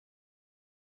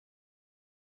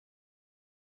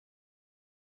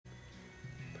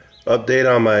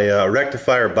Update on my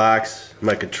rectifier box,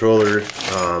 my controller.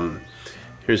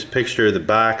 Here's a picture of the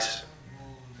box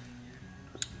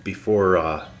before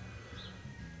I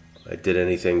did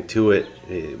anything to it.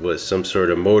 It was some sort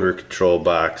of motor control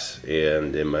box,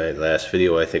 and in my last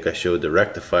video I think I showed the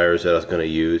rectifiers that I was going to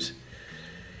use.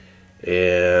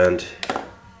 And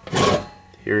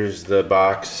here's the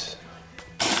box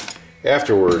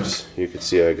afterwards. You can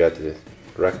see I got the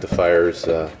rectifiers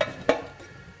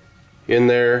in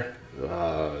there,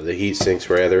 the heat sinks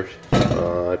rather.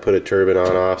 I put a turbine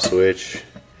on off switch,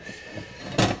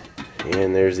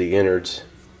 and there's the innards.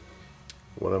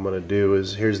 What I'm going to do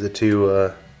is, here's the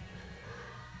two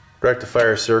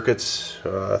rectifier circuits.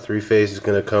 3-phase is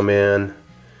going to come in.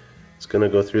 It's going to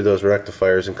go through those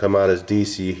rectifiers and come out as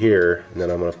DC here, and then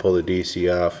I'm going to pull the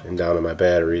DC off and down to my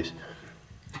batteries.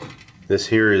 This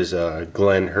here is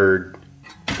Glenn Hurd,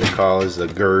 they call is the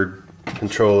GERD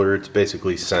controller. It's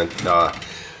basically sent a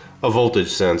voltage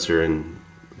sensor, and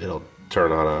it'll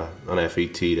turn on an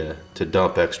FET to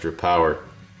dump extra power.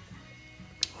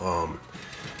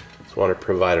 Just want to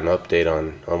provide an update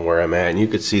on where I'm at, and you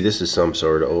could see this is some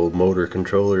sort of old motor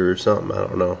controller or something. I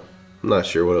don't know. I'm not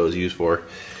sure what it was used for.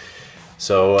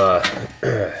 So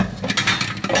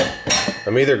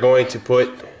I'm either going to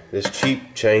put this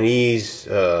cheap Chinese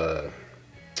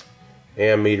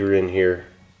ammeter in here,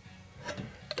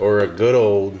 or a good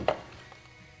old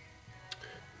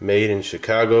made in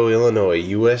Chicago, Illinois,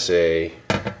 USA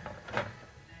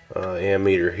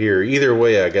ammeter here. Either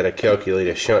way, I got to calculate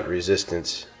a shunt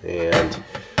resistance, and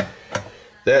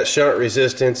that shunt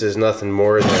resistance is nothing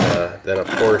more than a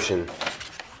portion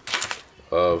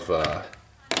of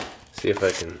see if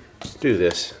I can do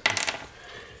this.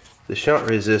 The shunt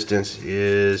resistance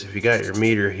is, if you got your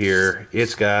meter here,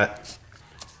 it's got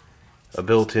a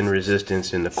built-in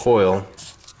resistance in the coil.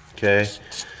 Okay,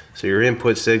 so your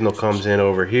input signal comes in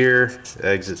over here,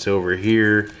 exits over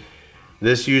here.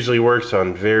 This usually works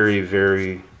on very,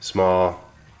 very small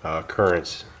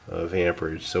currents of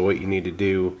amperage. So what you need to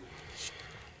do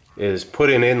is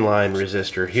put an inline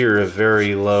resistor here, a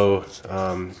very low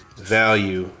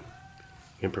value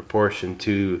in proportion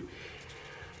to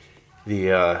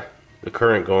the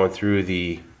current going through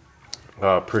the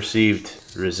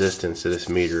perceived resistance of this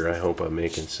meter. I hope I'm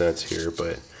making sense here,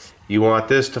 but you want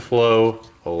this to flow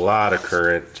a lot of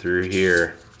current through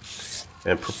here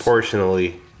and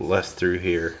proportionally less through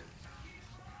here.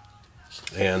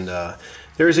 And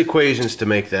there's equations to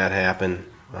make that happen,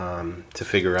 to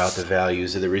figure out the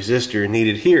values of the resistor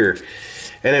needed here.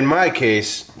 And in my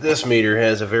case, this meter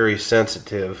has a very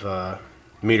sensitive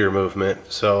meter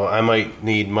movement, so I might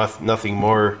need nothing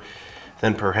more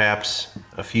than perhaps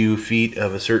a few feet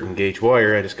of a certain gauge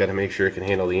wire. I just got to make sure it can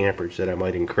handle the amperage that I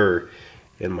might incur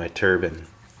in my turbine.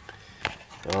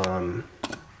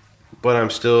 But I'm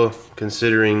still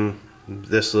considering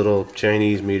this little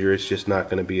Chinese meter. It's just not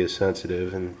going to be as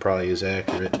sensitive and probably as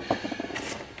accurate.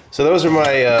 So those are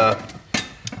my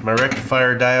my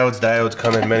rectifier diodes. Diodes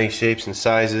come in many shapes and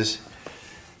sizes.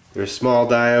 There's small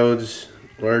diodes,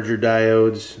 larger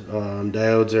diodes.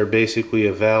 Diodes are basically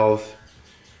a valve,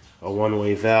 a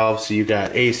one-way valve. So you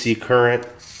got AC current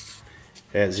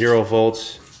at 0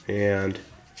 volts and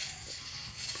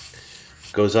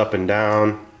goes up and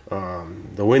down.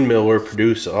 The windmill will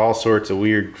produce all sorts of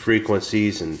weird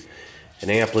frequencies and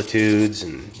amplitudes,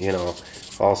 and you know,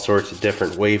 all sorts of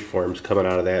different waveforms coming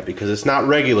out of that, because it's not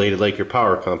regulated like your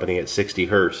power company at 60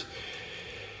 hertz.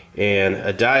 And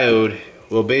a diode,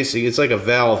 well, basically it's like a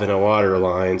valve in a water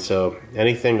line. So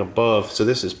anything above, so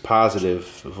this is positive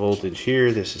voltage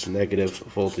here, this is negative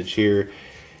voltage here.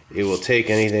 It will take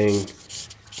anything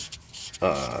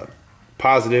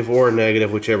positive or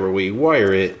negative, whichever way you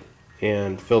wire it,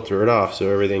 and filter it off so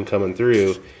everything coming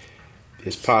through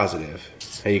is positive.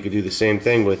 And you could do the same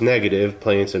thing with negative,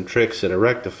 playing some tricks in a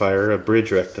rectifier, a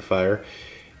bridge rectifier,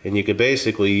 and you could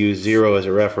basically use 0 as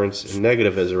a reference and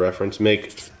negative as a reference,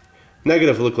 make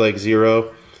negative look like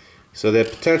 0, so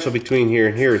that potential between here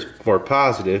and here is more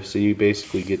positive, so you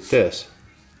basically get this.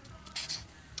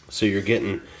 So you're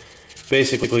getting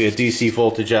basically a DC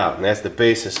voltage out, and that's the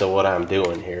basis of what I'm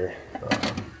doing here.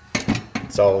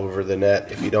 It's all over the net.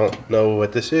 If you don't know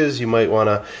what this is, you might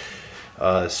want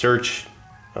to search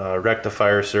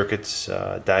rectifier circuits,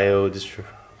 diodes,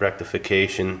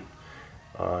 rectification,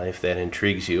 if that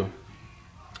intrigues you.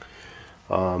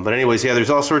 But anyways, yeah, there's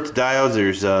all sorts of diodes.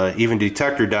 There's even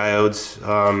detector diodes.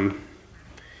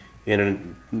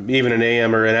 Even an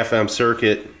AM or an FM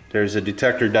circuit, there's a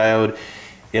detector diode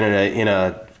in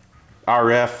a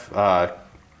RF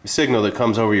signal that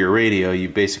comes over your radio. You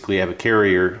basically have a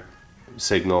carrier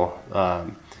signal.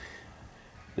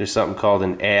 There's something called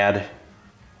an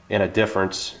and a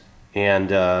difference. And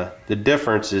the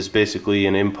difference is basically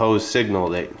an imposed signal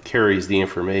that carries the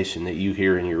information that you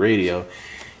hear in your radio.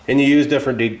 And you use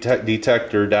different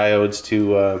detector diodes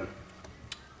to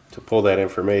pull that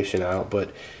information out.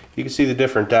 But you can see the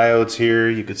different diodes here.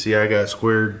 You can see I got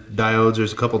square diodes.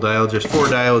 There's a couple diodes. There's 4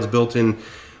 diodes built in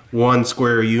one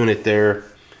square unit there.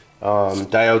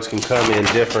 Diodes can come in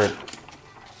different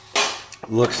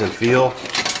looks and feel.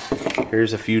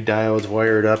 Here's a few diodes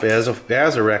wired up as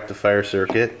a rectifier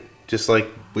circuit, just like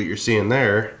what you're seeing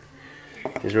there.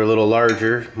 These are a little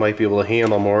larger, might be able to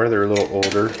handle more. They're a little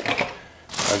older.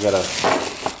 I got a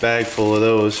bag full of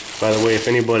those. By the way, if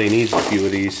anybody needs a few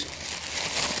of these,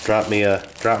 drop me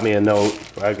a note.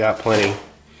 I got plenty.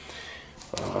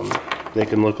 They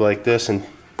can look like this, and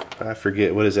I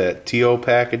forget, what is that, TO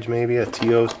package maybe, a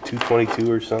TO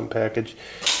 222 or something package.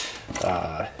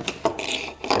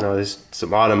 You know, there's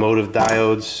some automotive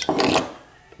diodes,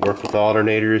 work with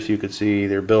alternators. You can see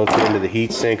they're built into the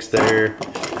heat sinks there.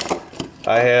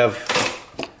 I have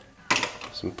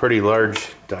some pretty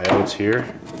large diodes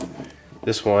here.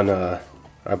 This one,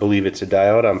 I believe it's a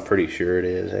diode. I'm pretty sure it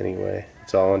is anyway.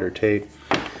 It's all under tape.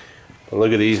 But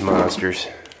look at these monsters.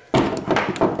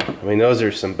 I mean, those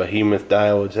are some behemoth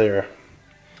diodes there.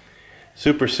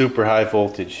 Super high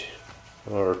voltage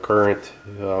or current,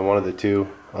 one of the two.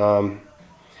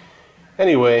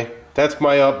 Anyway, that's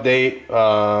my update.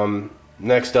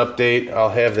 Next update, I'll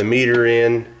have the meter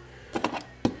in,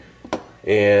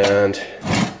 and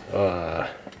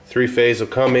 3-phase will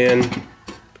come in.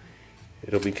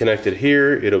 It'll be connected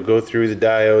here. It'll go through the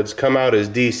diodes, come out as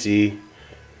DC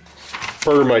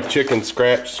per my chicken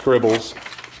scratch scribbles,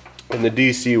 and the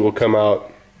DC will come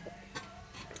out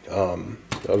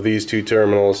of these 2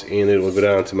 terminals, and it will go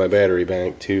down to my battery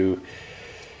bank to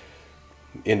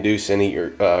induce any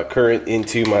current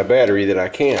into my battery that I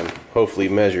can, hopefully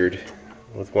measured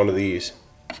with one of these.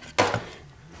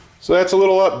 So that's a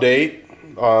little update.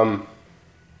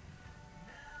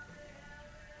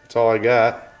 That's all I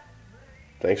got.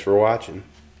 Thanks for watching.